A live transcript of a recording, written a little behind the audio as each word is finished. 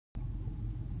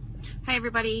Hi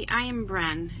everybody, I am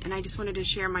Brenda, and I just wanted to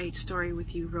share my story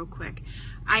with you real quick.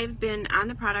 I've been on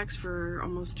the products for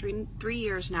almost three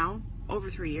years now, over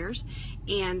 3 years,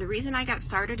 and the reason I got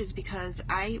started is because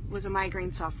I was a migraine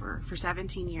sufferer for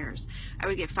 17 years. I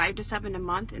would get 5 to 7 a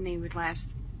month, and they would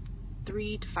last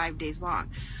 3 to 5 days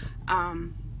long.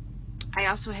 I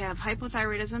also have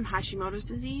hypothyroidism, Hashimoto's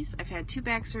disease. I've had 2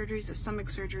 back surgeries, a stomach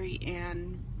surgery,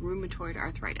 and rheumatoid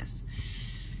arthritis.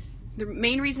 The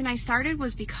main reason I started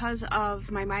was because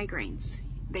of my migraines.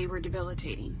 They were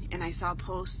debilitating, and I saw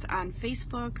posts on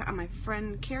Facebook on my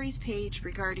friend Carrie's page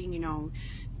regarding,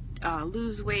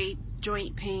 lose weight,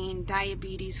 joint pain,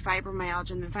 diabetes,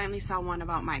 fibromyalgia, and then finally saw one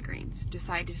about migraines.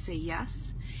 Decided to say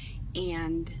yes,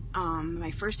 and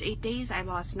my first 8 days I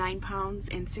lost 9 pounds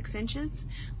and 6 inches.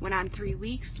 Went on 3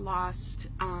 weeks, lost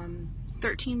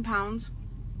 13 pounds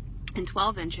and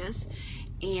 12 inches,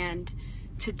 and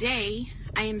today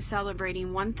I am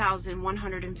celebrating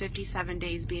 1,157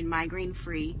 days being migraine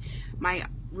free. My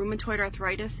rheumatoid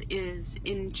arthritis is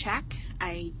in check.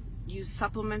 I use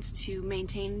supplements to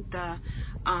maintain the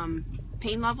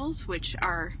pain levels, which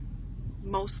are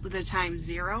most of the time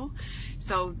 0.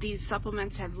 So these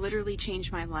supplements have literally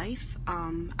changed my life.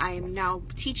 I am now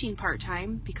teaching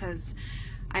part-time because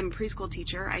I'm a preschool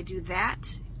teacher. I do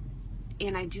that,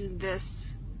 and I do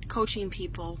this coaching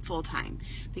people full-time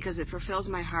because it fulfills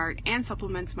my heart and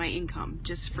supplements my income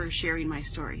just for sharing my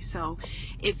story. So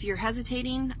if you're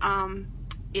hesitating,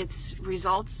 it's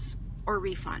results or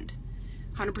refund.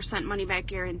 100% money back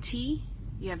guarantee.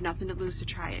 You have nothing to lose to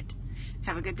try it.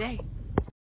 Have a good day.